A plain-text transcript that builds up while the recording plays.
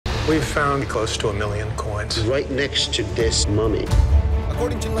We've found close to 1 million coins. Right next to this mummy.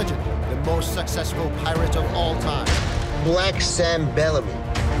 According to legend, the most successful pirate of all time, Black Sam Bellamy,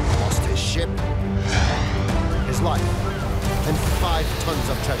 lost his ship, his life, and 5 tons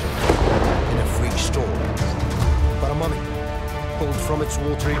of treasure in a freak storm. But a mummy, pulled from its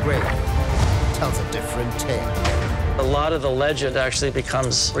watery grave, tells a different tale. A lot of the legend actually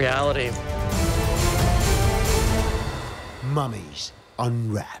becomes reality. Mummies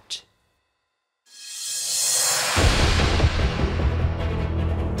Unwrapped.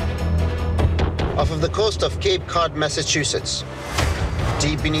 Off of the coast of Cape Cod, Massachusetts,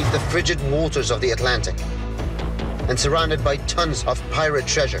 deep beneath the frigid waters of the Atlantic, and surrounded by tons of pirate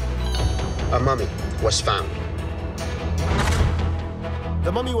treasure, a mummy was found.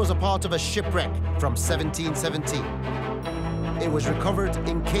 The mummy was a part of a shipwreck from 1717. It was recovered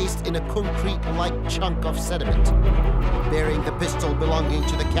encased in a concrete-like chunk of sediment, bearing the pistol belonging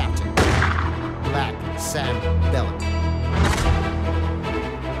to the captain, Black Sam Bellamy.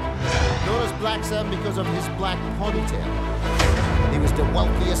 Known as Black Sam because of his black ponytail, he was the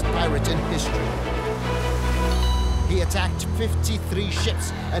wealthiest pirate in history. He attacked 53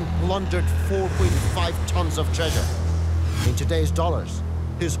 ships and plundered 4.5 tons of treasure. In today's dollars,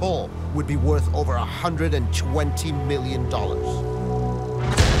 his haul would be worth over $120 million. But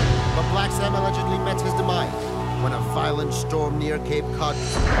Black Sam allegedly met his demise when a violent storm near Cape Cod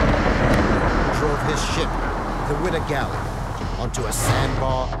drove his ship, the Widow Galley, onto a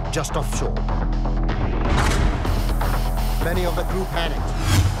sandbar just offshore. Many of the crew panicked,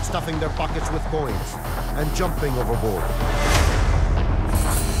 stuffing their pockets with coins and jumping overboard.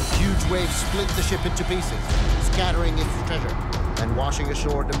 Huge waves split the ship into pieces, scattering its treasure and washing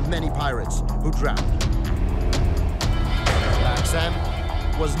ashore the many pirates who drowned. Black Sam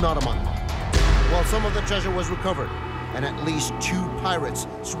was not among them. While some of the treasure was recovered, and at least 2 pirates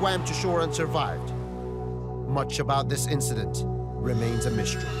swam to shore and survived, much about this incident remains a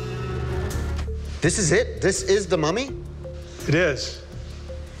mystery. This is it? This is the mummy? It is.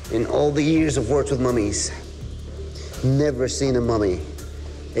 In all the years of work with mummies, never seen a mummy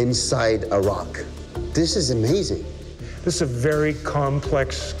inside a rock. This is amazing. This is a very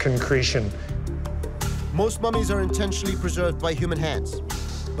complex concretion. Most mummies are intentionally preserved by human hands,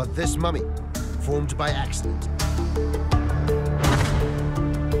 but this mummy formed by accident.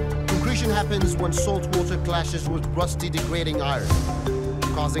 Concretion happens when salt water clashes with rusty, degrading iron,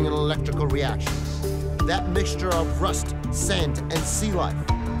 causing an electrical reaction. That mixture of rust, sand, and sea life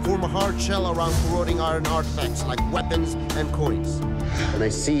form a hard shell around corroding iron artifacts like weapons and coins. And I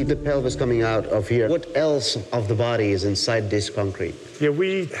see the pelvis coming out of here. What else of the body is inside this concrete? Yeah,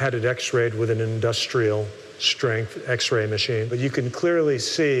 we had it x-rayed with an industrial strength x-ray machine, but you can clearly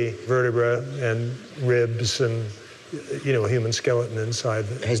see vertebra and ribs and, you know, a human skeleton inside.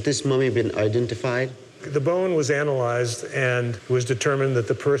 Has this mummy been identified? The bone was analyzed and it was determined that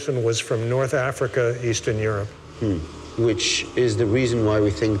the person was from North Africa, Eastern Europe. Which is the reason why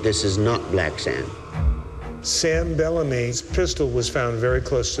we think this is not Black Sam. Sam Bellamy's pistol was found very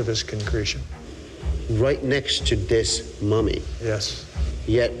close to this concretion. Right next to this mummy. Yes.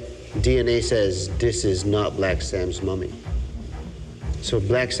 Yet DNA says this is not Black Sam's mummy. So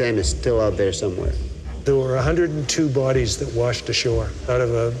Black Sam is still out there somewhere. There were 102 bodies that washed ashore out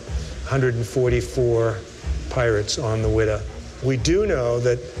of 144 pirates on the Widow. We do know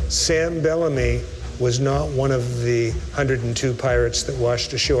that Sam Bellamy was not one of the 102 pirates that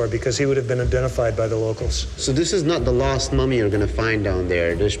washed ashore because he would have been identified by the locals. So this is not the last mummy you're going to find down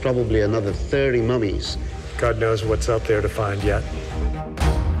there. There's probably another 30 mummies. God knows what's out there to find yet.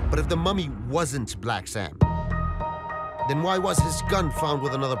 But if the mummy wasn't Black Sam, then why was his gun found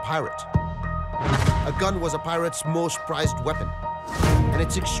with another pirate? A gun was a pirate's most prized weapon, and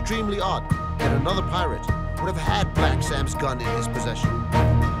it's extremely odd that another pirate would have had Black Sam's gun in his possession.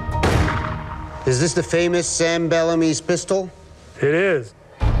 Is this the famous Sam Bellamy's pistol? It is.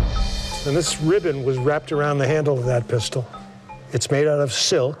 And this ribbon was wrapped around the handle of that pistol. It's made out of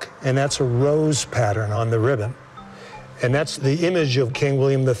silk, and that's a rose pattern on the ribbon. And that's the image of King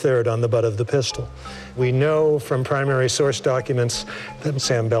William III on the butt of the pistol. We know from primary source documents that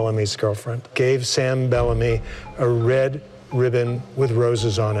Sam Bellamy's girlfriend gave Sam Bellamy a red ribbon with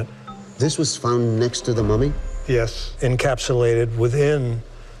roses on it. This was found next to the mummy? Yes, encapsulated within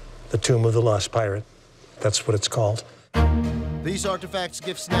the Tomb of the Lost Pirate. That's what it's called. These artifacts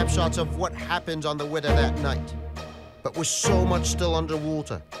give snapshots of what happened on the Widow that night, but with so much still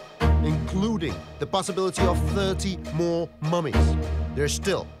underwater, including the possibility of 30 more mummies, there's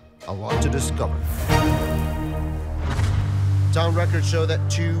still a lot to discover. Town records show that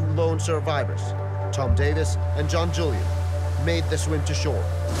 2 lone survivors, Tom Davis and John Julian, made the swim to shore.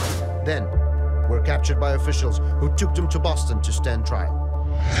 Then were captured by officials who took them to Boston to stand trial.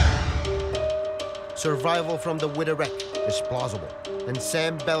 Survival from the Widder wreck is plausible, and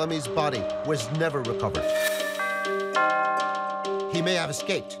Sam Bellamy's body was never recovered. He may have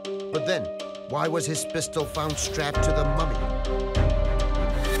escaped, but then why was his pistol found strapped to the mummy?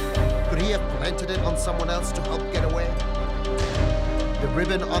 Could he have planted it on someone else to help get away? The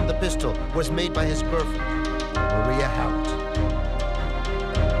ribbon on the pistol was made by his girlfriend, Maria Hallett.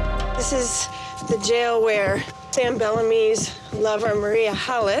 This is the jail where Sam Bellamy's lover, Maria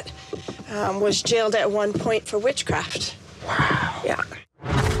Hallett, was jailed at one point for witchcraft. Wow. Yeah.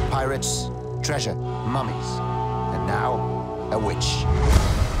 Pirates, treasure, mummies, and now a witch.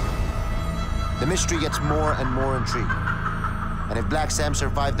 The mystery gets more and more intriguing. And if Black Sam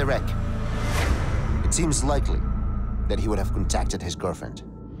survived the wreck, it seems likely that he would have contacted his girlfriend.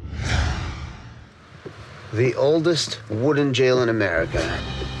 The oldest wooden jail in America.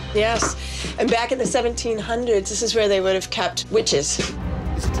 Yes, and back in the 1700s, this is where they would have kept witches.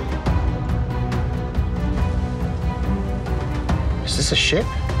 Is it true? Is this a ship?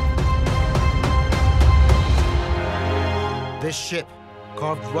 This ship,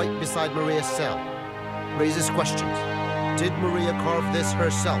 carved right beside Maria's cell, raises questions. Did Maria carve this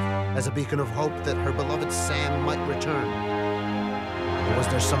herself as a beacon of hope that her beloved Sam might return? Or was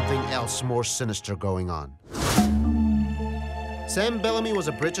there something else more sinister going on? Sam Bellamy was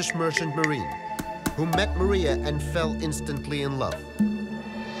a British merchant marine who met Maria and fell instantly in love.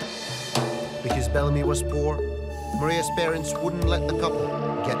 Because Bellamy was poor, Maria's parents wouldn't let the couple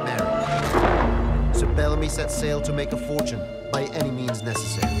get married. So Bellamy set sail to make a fortune by any means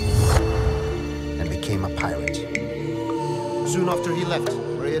necessary and became a pirate. Soon after he left,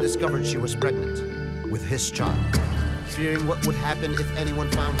 Maria discovered she was pregnant with his child. Fearing what would happen if anyone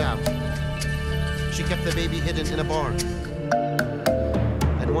found out, she kept the baby hidden in a barn.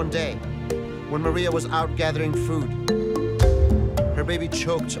 And one day, when Maria was out gathering food, her baby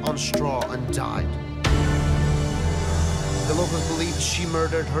choked on straw and died. The locals believed she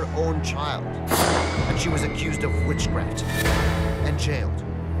murdered her own child, and she was accused of witchcraft and jailed.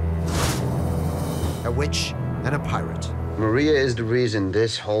 A witch and a pirate. Maria is the reason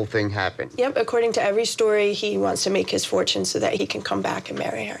this whole thing happened. Yep, according to every story, he wants to make his fortune so that he can come back and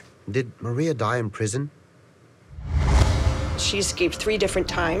marry her. Did Maria die in prison? She escaped 3 different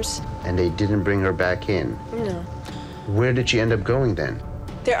times. And they didn't bring her back in. No. Where did she end up going then?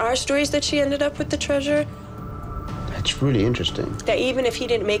 There are stories that she ended up with the treasure, That's really interesting. that even if he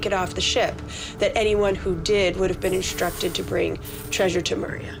didn't make it off the ship, that anyone who did would have been instructed to bring treasure to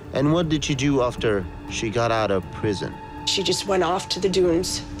Maria. And what did she do after she got out of prison? She just went off to the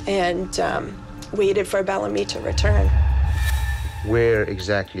dunes and waited for Bellamy to return. Where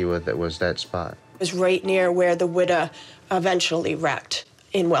exactly was that spot? It was right near where the Widder eventually wrecked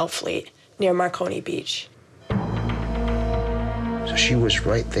in Wellfleet, near Marconi Beach. So she was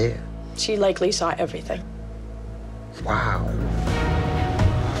right there. She likely saw everything. Wow.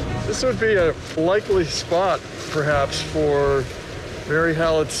 This would be a likely spot, perhaps, for Mary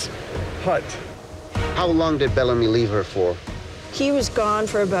Hallett's hut. How long did Bellamy leave her for? He was gone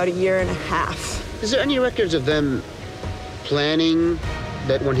for about 1.5 years. Is there any records of them planning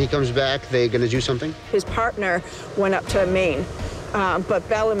that when he comes back, they're going to do something? His partner went up to Maine, but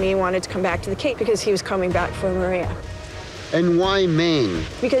Bellamy wanted to come back to the Cape because he was coming back for Maria. And why Maine?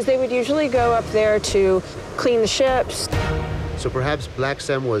 Because they would usually go up there to clean the ships. So perhaps Black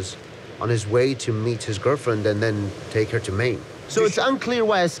Sam was on his way to meet his girlfriend and then take her to Maine. So it's unclear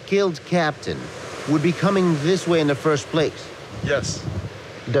why a skilled captain would be coming this way in the first place. Yes.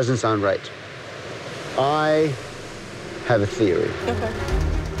 Doesn't sound right. I have a theory. Okay.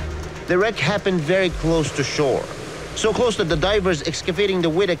 The wreck happened very close to shore. So close that the divers excavating the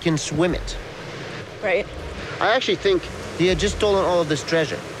Widder can swim it. Right. I actually think he had just stolen all of this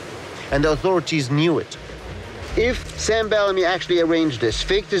treasure, and the authorities knew it. If Sam Bellamy actually arranged this,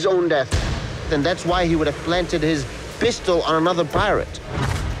 faked his own death, then that's why he would have planted his pistol on another pirate.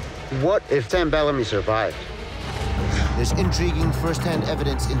 What if Sam Bellamy survived? There's intriguing first-hand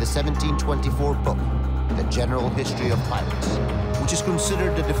evidence in the 1724 book, The General History of Pirates, which is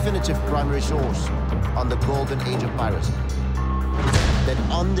considered the definitive primary source on the golden age of piracy. That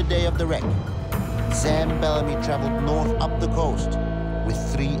on the day of the wreck, Sam Bellamy traveled north up the coast with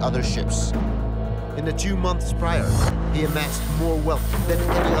 3 other ships. In the 2 months prior, he amassed more wealth than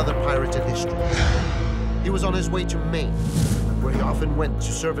any other pirate in history. He was on his way to Maine, where he often went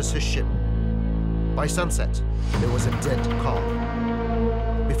to service his ship. By sunset, there was a dead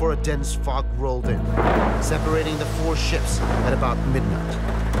calm, before a dense fog rolled in, separating the 4 ships at about midnight.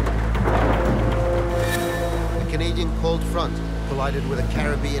 The Canadian cold front collided with a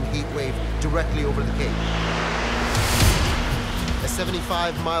Caribbean heat wave directly over the Cape. A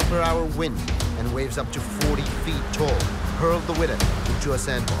 75-mile-per-hour wind and waves up to 40 feet tall hurled the Widder into a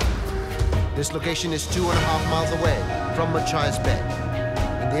sandbar. This location is 2.5 miles away from Machias Bay,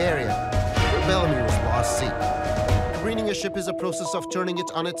 in the area where Bellamy was last seen. Careening a ship is a process of turning it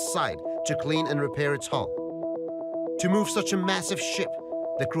on its side to clean and repair its hull. To move such a massive ship,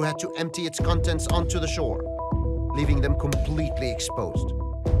 the crew had to empty its contents onto the shore, leaving them completely exposed.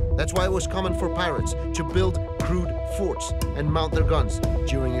 That's why it was common for pirates to build crude forts and mount their guns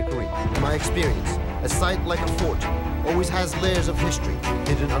during a careen. In my experience, a site like a fort always has layers of history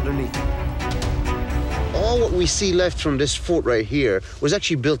hidden underneath it. All what we see left from this fort right here was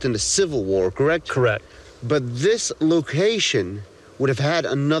actually built in the Civil War, correct? Correct. But this location would have had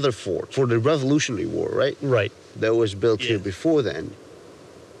another fort for the Revolutionary War, right? Right. That was built here before then.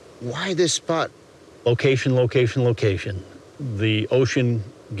 Why this spot? Location, location, location. The ocean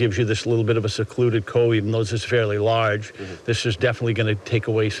gives you this little bit of a secluded cove, even though this is fairly large. This is definitely going to take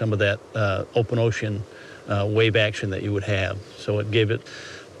away some of that open ocean wave action that you would have. So it gave it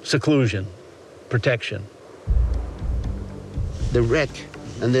seclusion, protection. The wreck,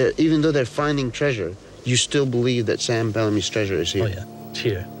 and even though they're finding treasure, you still believe that Sam Bellamy's treasure is here? Oh, yeah, it's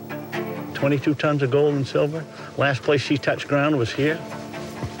here. 22 tons of gold and silver. Last place he touched ground was here.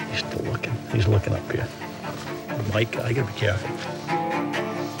 He's still looking. He's looking up here. Mike, I gotta be careful.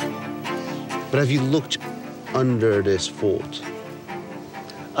 But have you looked under this fort?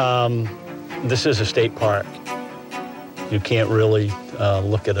 This is a state park. You can't really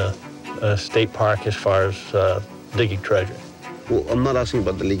look at a state park as far as digging treasure. Well, I'm not asking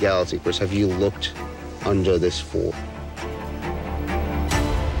about the legality, Chris. Have you looked under this fort?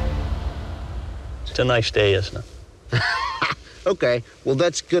 It's a nice day, isn't it? Okay, well,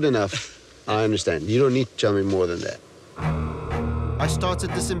 that's good enough. I understand. You don't need to tell me more than that. I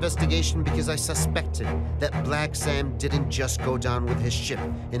started this investigation because I suspected that Black Sam didn't just go down with his ship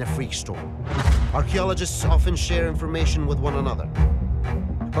in a freak storm. Archaeologists often share information with one another.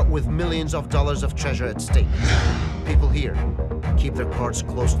 But with millions of dollars of treasure at stake, people here keep their cards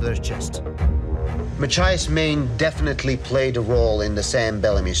close to their chest. Machias, Maine definitely played a role in the Sam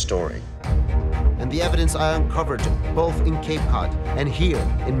Bellamy story. And the evidence I uncovered both in Cape Cod and here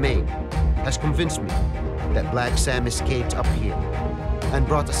in Maine has convinced me that Black Sam escaped up here and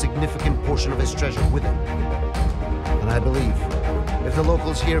brought a significant portion of his treasure with him. And I believe if the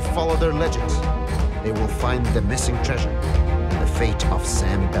locals here follow their legends, they will find the missing treasure and the fate of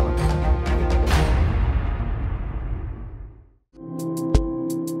Sam Bellamy.